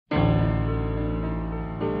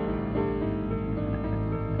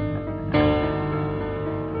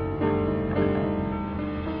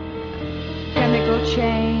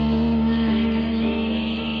changed.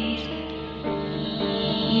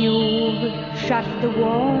 You've shut the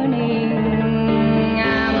warning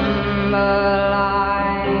amber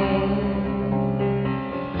line.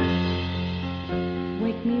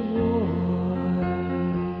 Wake me warm,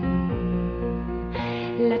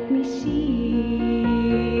 let me see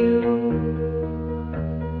you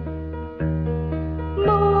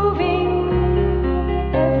moving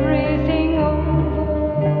everything over,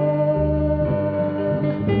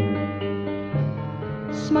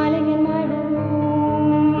 smiling in my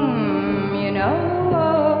room, you know.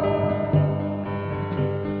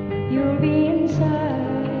 You'll be inside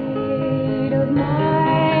of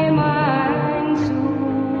my mind soon.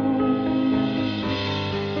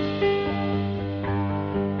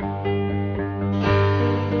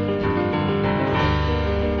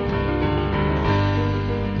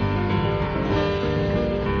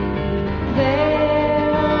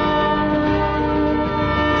 There are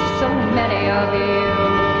so many of you.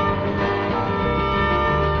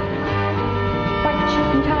 White shirt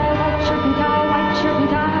and tie, white shirt and tie, white shirt and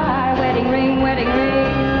tie. Wedding ring, wedding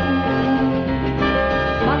ring.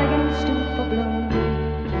 Mulligan stoop for bloom,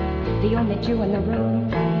 the only Jew in the room.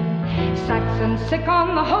 Saxon sick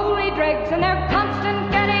on the holy dregs, and they're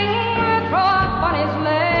constant getting throw up on his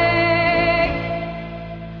leg.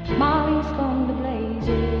 Molly's gone to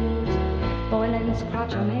blazes, Boylan's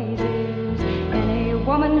crotch amazes. Any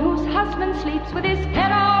woman whose husband sleeps with his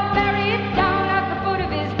head all buried down at the foot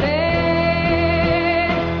of his bed.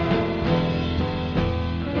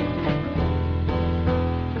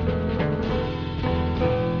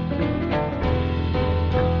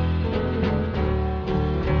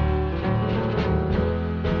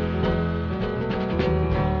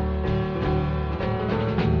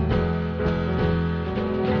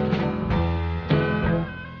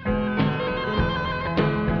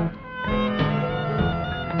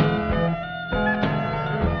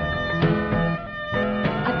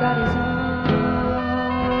 I've got his arm,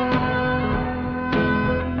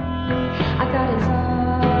 I've got his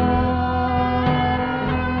arm,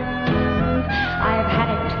 I've had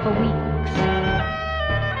it for weeks.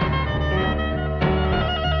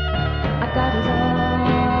 I've got his arm.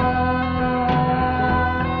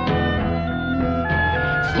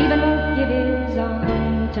 Stephen won't give his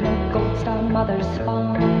arm to no Gold Star mother's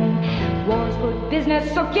spawn. War's good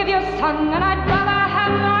business, so give your son, and I'd rather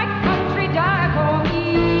have my country die for me.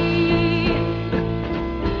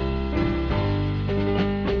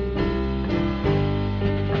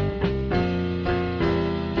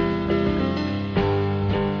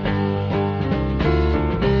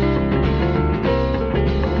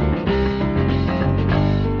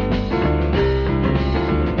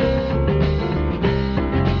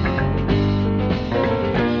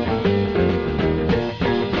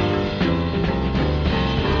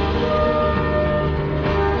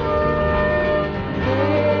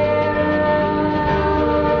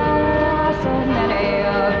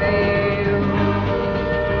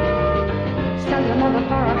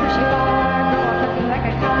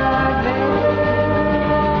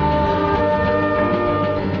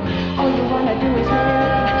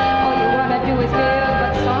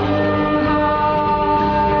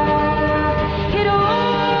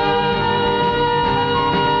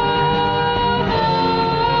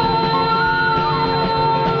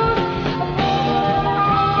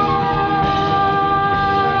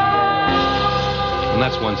 And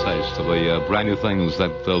that's one taste of the brand new things that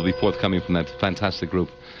will be forthcoming from that fantastic group.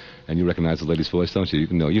 And you recognize the lady's voice, don't you?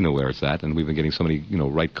 You know where it's at. And we've been getting so many,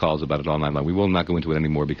 right calls about it all night long. We will not go into it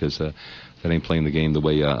anymore because that ain't playing the game the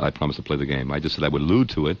way I promised to play the game. I just said I would allude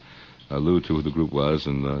to who the group was,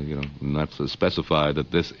 and not to specify that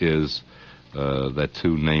this is that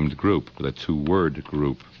two-named group, that two-word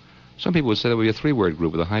group. Some people would say that would be a three-word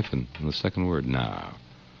group with a hyphen in the second word. No.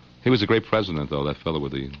 He was a great president, though, that fellow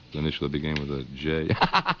with the initial that began with a J.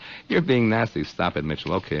 You're being nasty. Stop it,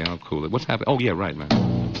 Mitchell. Okay, I'll cool it. What's happening? Oh, yeah, right, man.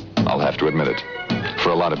 I'll have to admit it. For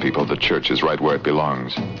a lot of people, the church is right where it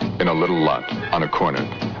belongs. In a little lot, on a corner,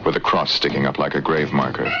 with a cross sticking up like a grave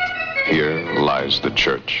marker. Here lies the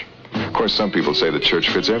church. Of course, some people say the church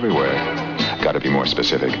fits everywhere. Gotta be more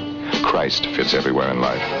specific. Christ fits everywhere in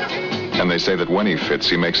life. And they say that when he fits,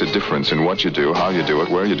 he makes a difference in what you do, how you do it,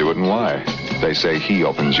 where you do it, and why. They say he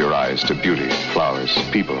opens your eyes to beauty, flowers,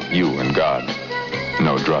 people, you, and God.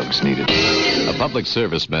 No drugs needed. A public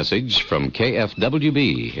service message from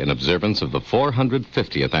KFWB in observance of the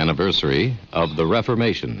 450th anniversary of the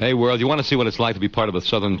Reformation. Hey, world, you want to see what it's like to be part of a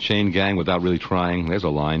Southern chain gang without really trying? There's a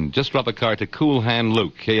line. Just drop a card to Cool Hand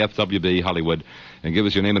Luke, KFWB, Hollywood, and give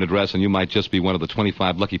us your name and address, and you might just be one of the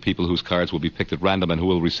 25 lucky people whose cards will be picked at random and who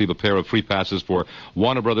will receive a pair of free passes for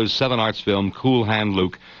Warner Brothers' 7 Arts film, Cool Hand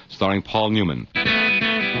Luke, starring Paul Newman.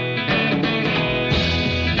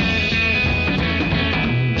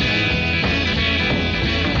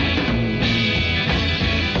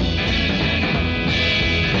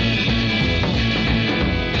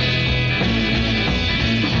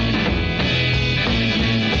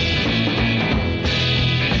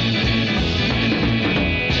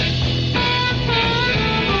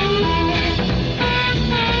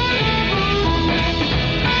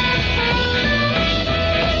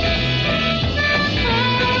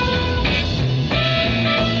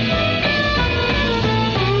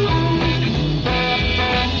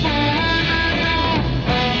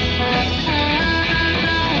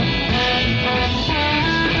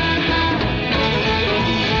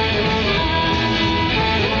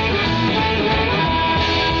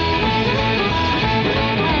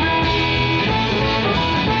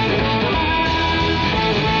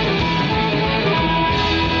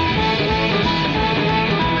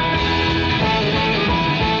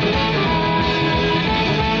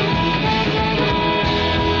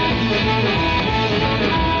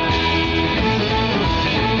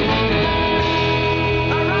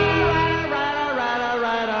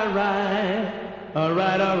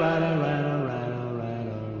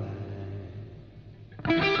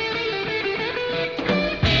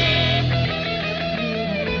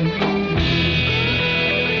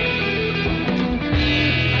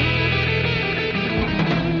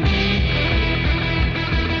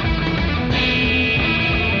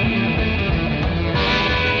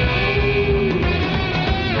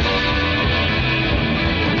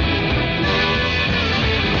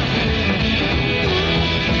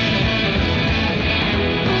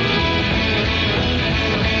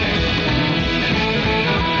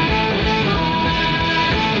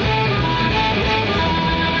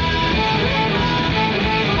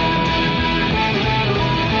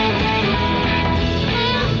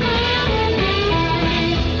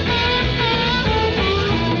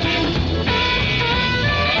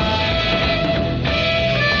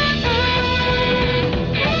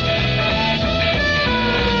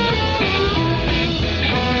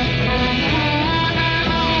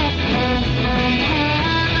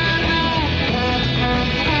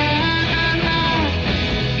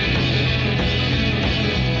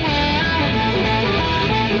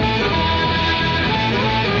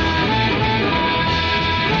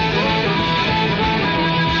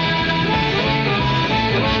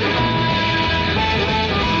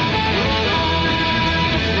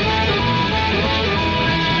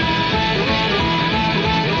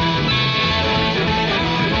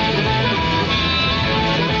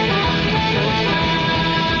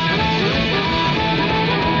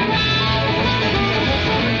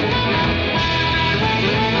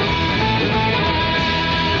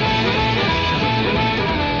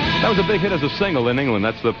 That was a big hit as a single in England.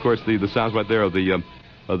 That's, of course, the sounds right there of the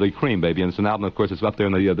Cream, baby. And it's an album, of course, it's up there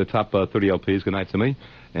in the top 30 LPs. Good night to me.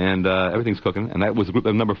 And everything's cooking. And that was group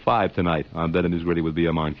number 5 tonight on Better News Radio with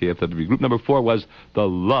BMR and KFWB. Group number 4 was The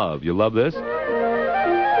Love. You love this?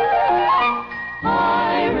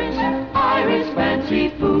 Irish fancy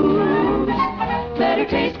foods. Better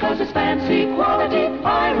taste 'cause it's fancy quality.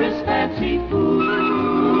 Irish fancy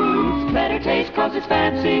foods. Better taste 'cause it's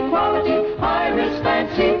fancy quality. Irish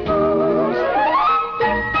fancy foods.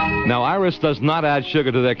 Now, Iris does not add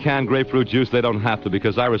sugar to their canned grapefruit juice. They don't have to,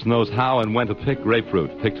 because Iris knows how and when to pick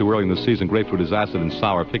grapefruit. Pick too early in the season, grapefruit is acid and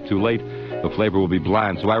sour. Pick too late, the flavor will be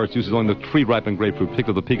bland. So Iris uses only the tree-ripened grapefruit, picked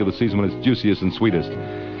at the peak of the season when it's juiciest and sweetest.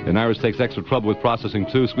 And Iris takes extra trouble with processing,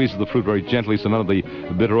 too. Squeezes the fruit very gently so none of the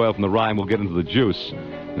bitter oil from the rind will get into the juice.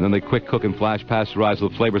 And then they quick cook and flash pasteurize so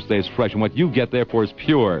the flavor stays fresh. And what you get, therefore, is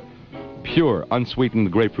pure,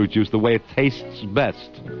 unsweetened grapefruit juice, the way it tastes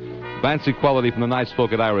best. Fancy quality from the nice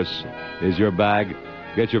folk at Iris is your bag.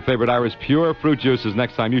 Get your favorite Iris pure fruit juices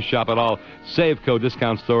next time you shop at all Safeco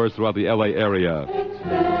discount stores throughout the L.A. area.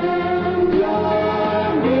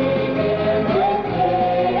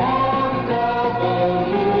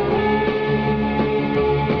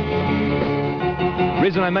 The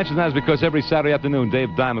reason I mention that is because every Saturday afternoon, Dave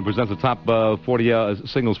Diamond presents the top 40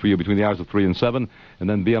 singles for you between the hours of 3 and 7, and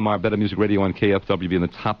then BMR, Better Music Radio on KFWB in the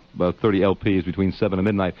top 30 LPs between 7 and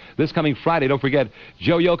midnight. This coming Friday, don't forget,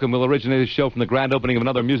 Joe Yoakum will originate his show from the grand opening of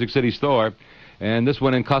another Music City store, And this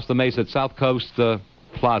one in Costa Mesa at South Coast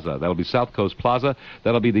Plaza. That'll be South Coast Plaza.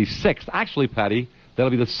 That'll be the 6th. Actually, Patty, that'll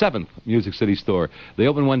be the 7th Music City store. They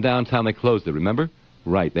opened one downtown. They closed it, remember?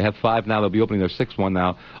 Right. They have 5 now. They'll be opening their 6th one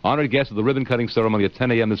now. Honored guest of the ribbon-cutting ceremony at 10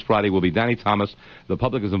 a.m. this Friday will be Danny Thomas. The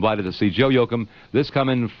public is invited to see Joe Yoakum this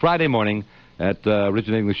coming Friday morning at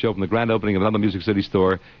originating the show from the grand opening of another Music City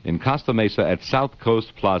store in Costa Mesa at South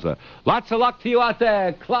Coast Plaza. Lots of luck to you out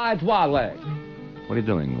there, Clyde Wildleg. What are you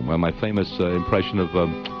doing? Well, my famous impression of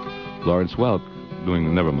Lawrence Welk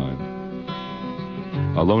doing Never Mind.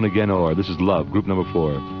 Alone Again or this is Love, group number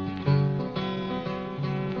 4.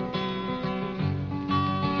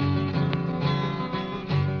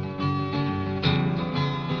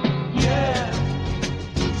 Yeah,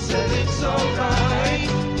 said it's alright.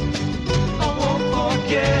 I won't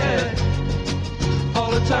forget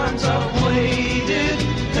all the times I've waited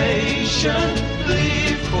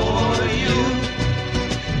patiently for you.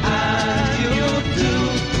 And you'll do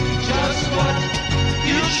just what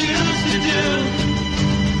you choose to do.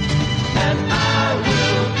 And I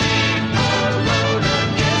will be alone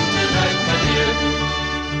again tonight, my dear.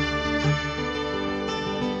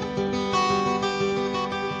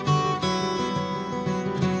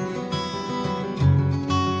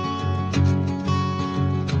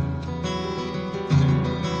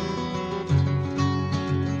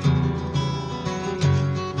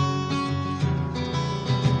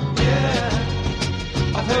 Yeah,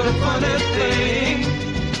 I've heard a funny thing.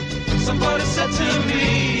 Somebody said to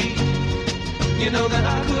me, you know that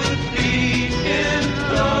I could be in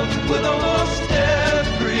love with almost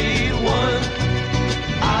everyone.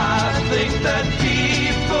 I think that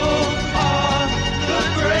people are the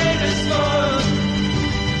greatest fun.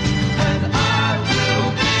 And I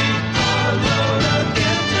will be alone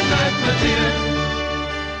again tonight, my dear.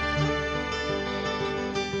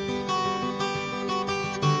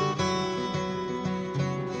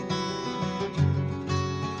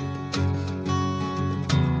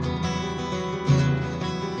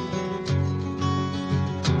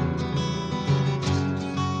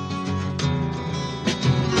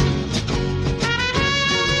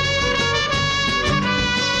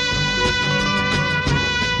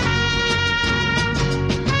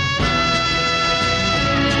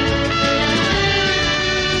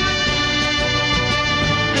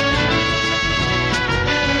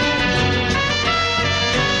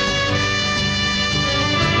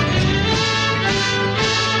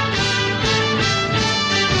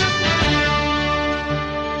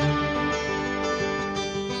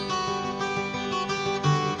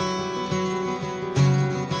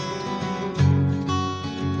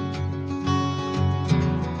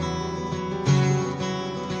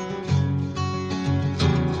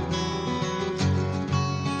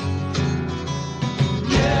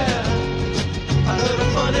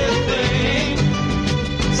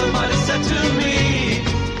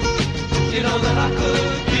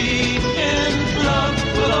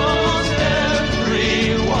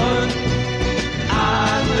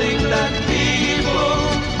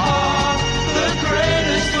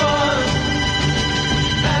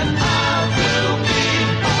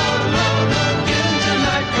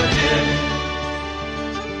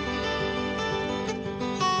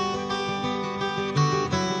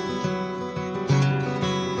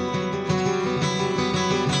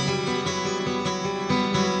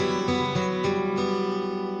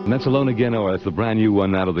 And that's Alone Again, or that's the brand new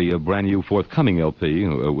one out of the brand new forthcoming LP,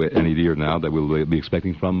 any year now, that we'll be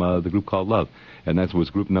expecting from the group called Love. And that was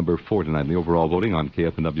group number 4 tonight in the overall voting on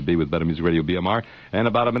KFWB with Better Music Radio BMR. And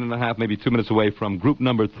about a minute and a half, maybe 2 minutes away from group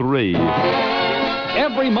number 3.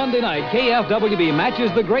 Every Monday night, KFWB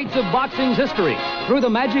matches the greats of boxing's history. Through the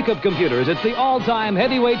magic of computers, it's the all-time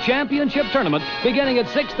heavyweight championship tournament beginning at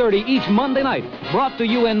 6:30 each Monday night. Brought to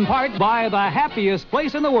you in part by the happiest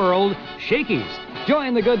place in the world, Shakey's.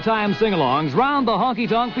 Join the good time sing-alongs round the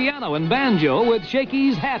honky-tonk piano and banjo with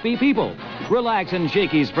Shakey's happy people. Relax in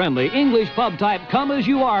Shakey's friendly English pub-type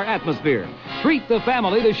come-as-you-are atmosphere. Treat the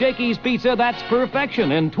family to Shakey's Pizza that's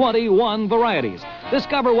perfection in 21 varieties.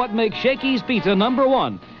 Discover what makes Shakey's Pizza number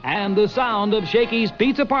 1 and the sound of Shakey's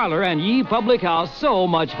Pizza Parlor and Ye Public House so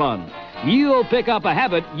much fun. You'll pick up a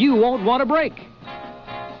habit you won't want to break.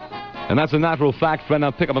 And that's a natural fact, friend.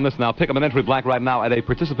 Now, pick up on this now. Pick up an entry blank right now at a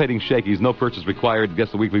participating Shakey's. No purchase required.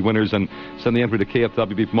 Guess the weekly winners and send the entry to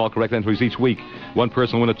KFWB from all correct entries each week. One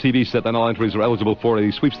person will win a TV set, then all entries are eligible for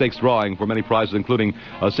a sweepstakes drawing for many prizes, including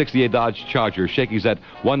a 68 Dodge Charger. Shakey's at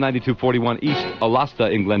 19241 East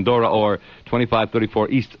Alasta in Glendora or 2534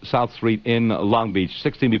 East South Street in Long Beach.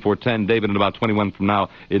 16 before 10. David and about 21 from now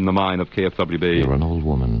in the mine of KFWB. You're an old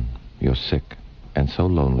woman. You're sick and so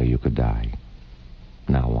lonely you could die.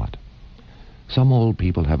 Now what? Some old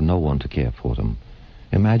people have no one to care for them.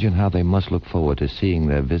 Imagine how they must look forward to seeing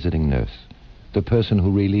their visiting nurse, the person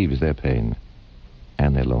who relieves their pain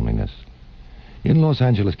and their loneliness. In Los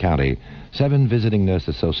Angeles County, 7 visiting nurse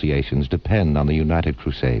associations depend on the United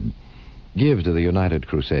Crusade. Give to the United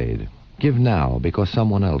Crusade. Give now because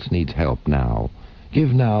someone else needs help now.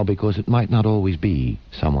 Give now because it might not always be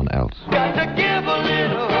someone else. Got to give a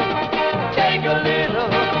little, take a little.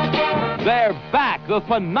 They're back, the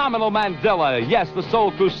phenomenal Mandela. Yes, the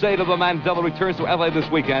Soul Crusade of the Mandela returns to L.A. this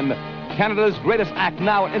weekend. Canada's greatest act,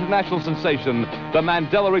 now an international sensation. The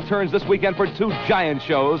Mandela returns this weekend for 2 giant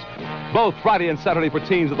shows, both Friday and Saturday for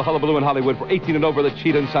teens at the Hullabaloo in Hollywood, for 18 and over the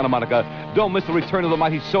Cheetah in Santa Monica. Don't miss the return of the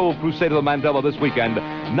mighty Soul Crusade of the Mandela this weekend,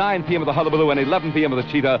 9 p.m. at the Hullabaloo and 11 p.m. at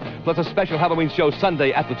the Cheetah, plus a special Halloween show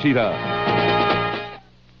Sunday at the Cheetah.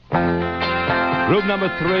 Group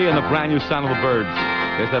number 3 and the brand new Sound of the Birds.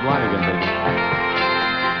 There's that line again, baby.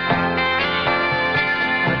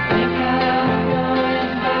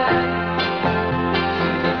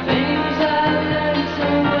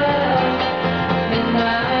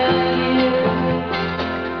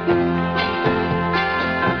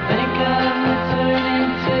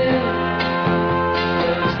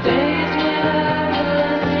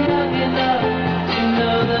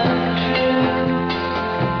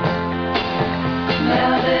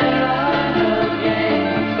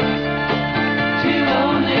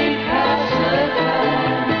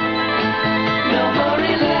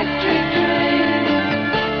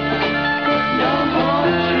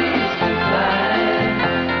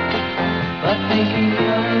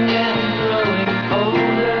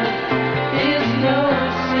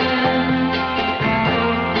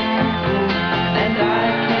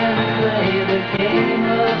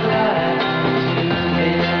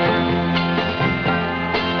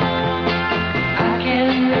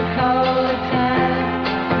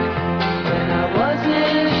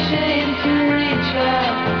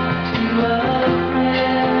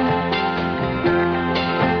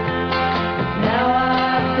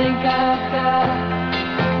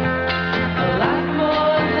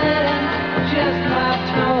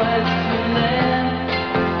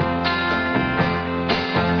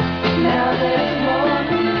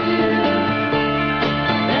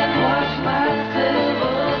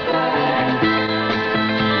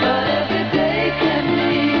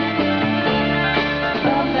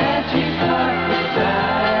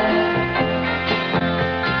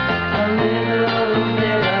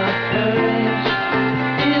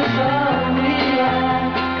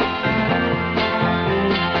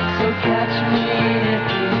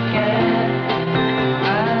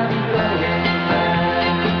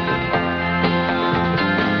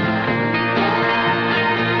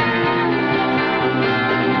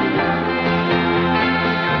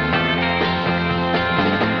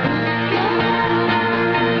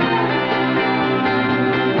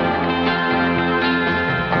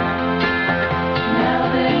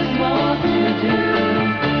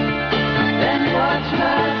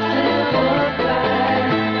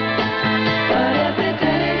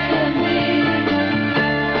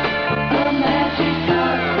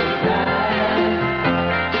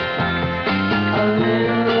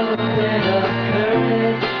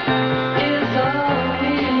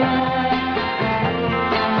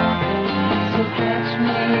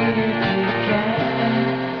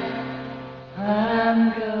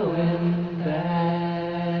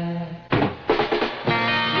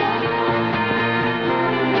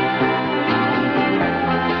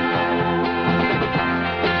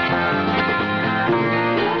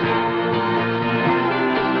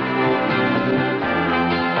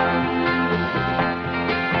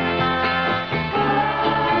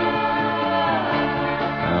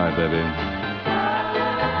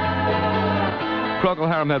 Procol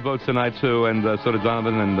Harum had votes tonight, too, and so did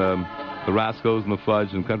Donovan and the Rascals and the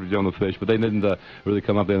Fudge and Country Joe and the Fish, but they didn't really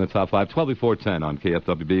come up there in the top 5. 12 before 10 on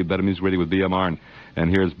KFWB, Better Music Radio with BMR, and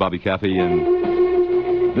here's Bobby Caffey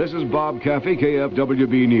and... This is Bob Caffey,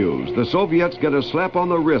 KFWB News. The Soviets get a slap on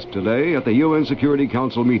the wrist today at the UN Security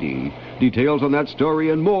Council meeting. Details on that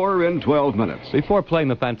story and more in 12 minutes. Before playing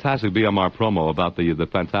the fantastic BMR promo about the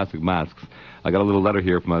fantastic masks, I got a little letter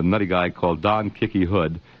here from a nutty guy called Don Kicky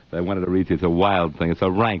Hood that I wanted to read to you. It's a wild thing. It's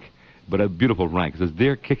a rank, but a beautiful rank. It says,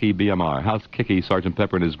 Dear Kicky BMR, how's Kicky, Sgt.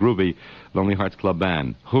 Pepper, and his groovy Lonely Hearts Club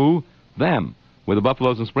Band? Who? Them. With the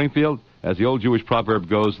Buffaloes in Springfield, as the old Jewish proverb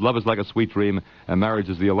goes, love is like a sweet dream, and marriage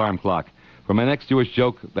is the alarm clock. For my next Jewish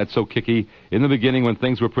joke, that's so kicky, in the beginning when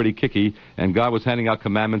things were pretty kicky and God was handing out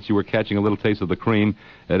commandments, you were catching a little taste of the cream.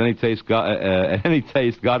 At any taste,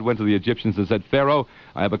 God went to the Egyptians and said, Pharaoh,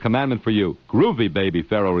 I have a commandment for you. Groovy, baby,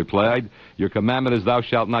 Pharaoh replied. Your commandment is thou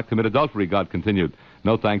shalt not commit adultery, God continued.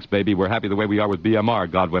 No thanks, baby. We're happy the way we are with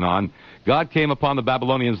BMR, God went on. God came upon the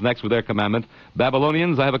Babylonians next with their commandment.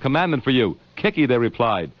 Babylonians, I have a commandment for you. Kicky, they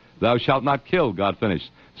replied. Thou shalt not kill, God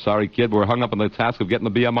finished. Sorry, kid, we're hung up on the task of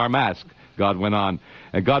getting the BMR mask. God went on.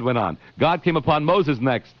 And God went on. God came upon Moses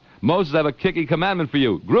next. Moses, I have a kicky commandment for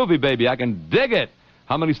you. Groovy, baby, I can dig it.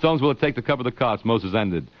 How many stones will it take to cover the cost? Moses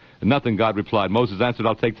ended. Nothing, God replied. Moses answered,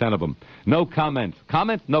 I'll take 10 of them. No comment.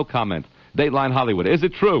 Comment? No comment. Dateline Hollywood. Is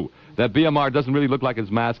it true that BMR doesn't really look like his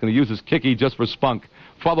mask and he uses kicky just for spunk?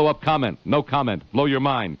 Follow-up comment. No comment. Blow your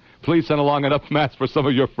mind. Please send along enough masks for some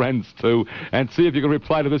of your friends, too, and see if you can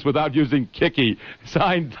reply to this without using kicky.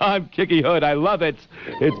 Signed, Tom Kicky Hood. I love it.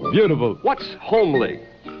 It's beautiful. What's homely,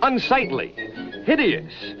 unsightly,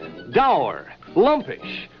 hideous, dour,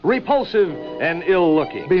 lumpish, repulsive, and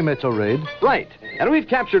ill-looking? B. Mitchel Reed. Right. And we've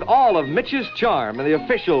captured all of Mitch's charm in the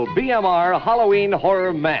official BMR Halloween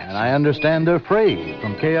horror mask. And I understand they're free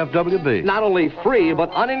from KFWB. Not only free,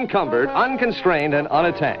 but unencumbered, unconstrained, and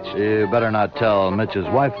unattached. You better not tell Mitch's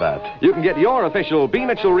wife that. You can get your official B.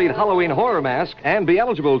 Mitchel Reed Halloween horror mask and be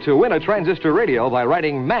eligible to win a transistor radio by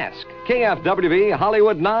writing Mask, KFWB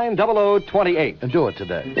Hollywood 90028. And do it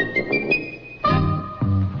today.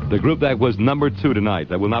 The group that was number 2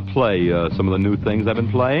 tonight. I will not play some of the new things I've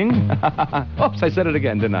been playing. Oops, I said it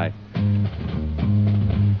again, didn't I?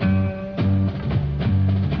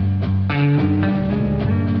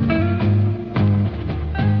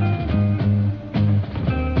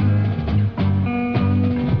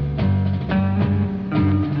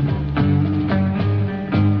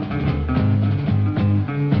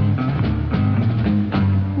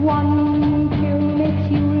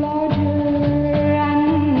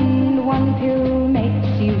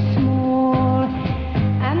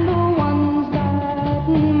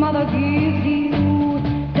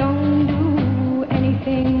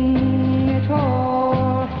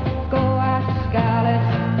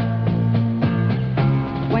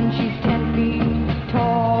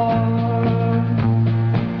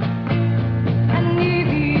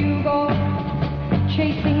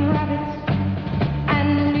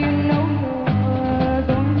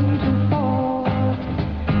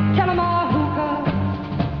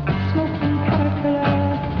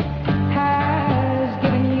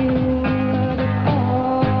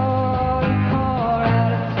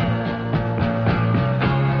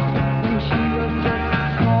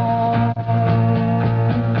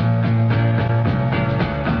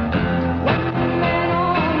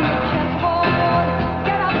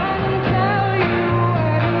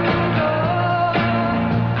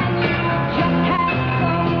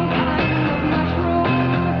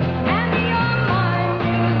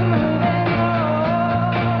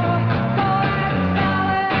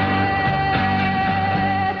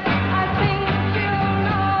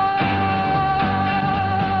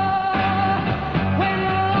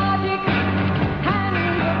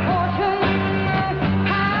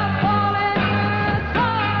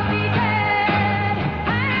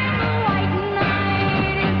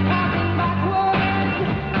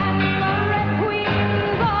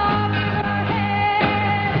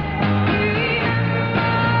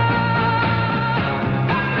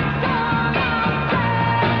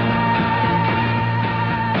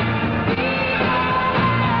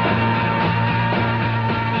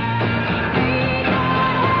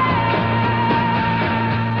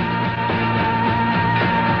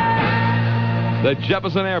 The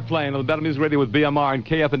Jefferson Airplane on the Battle Music Radio with BMR and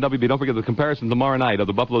KFWB. Don't forget the comparison tomorrow night of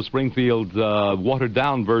the Buffalo Springfield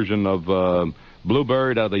watered-down version of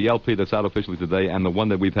Bluebird, the LP that's out officially today, and the one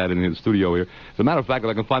that we've had in the studio here. As a matter of fact, if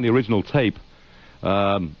I can find the original tape,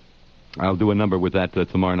 I'll do a number with that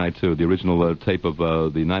tomorrow night, too. The original tape of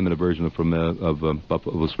the 9-minute version of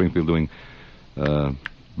Buffalo Springfield doing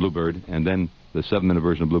Bluebird, and then the 7-minute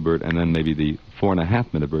version of Bluebird, and then maybe the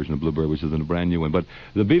 4.5-minute version of Bluebird, which is a brand new one. But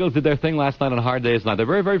the Beatles did their thing last night on A Hard Day's Night. Their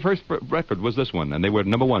very, very first record was this one, and they were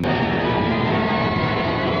number 1.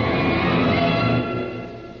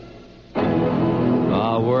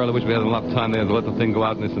 World, I wish we had enough time there to let the thing go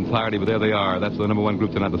out in its entirety, but there they are. That's the number 1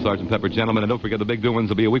 group tonight, the Sgt. Pepper Gentlemen. And don't forget the big doings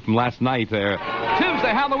will be a week from last night there.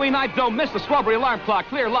 Tuesday, Halloween night, don't miss the Strawberry Alarm Clock,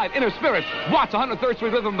 Clear Light, Inner Spirits, Watts, 103rd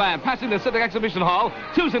Street Rhythm Band, passing the Civic Exhibition Hall.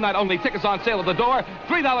 Tuesday night only, tickets on sale at the door.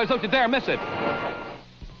 $3, don't you dare miss it.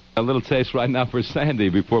 A little taste right now for Sandy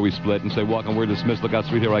before we split and say, welcome, we're dismissed. Look out,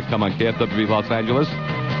 sweet, here I come on KFWB Los Angeles.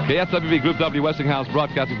 KFWB Group W Westinghouse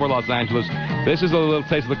broadcasting for Los Angeles. This is a little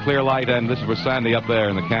taste of the clear light, and this is for Sandy up there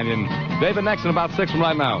in the canyon. David next in about 6 from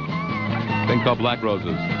right now. Thing called Black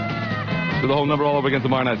Roses. Do the whole number all over again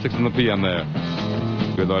tomorrow night, 6 p.m. there.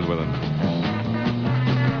 Good Lord willing.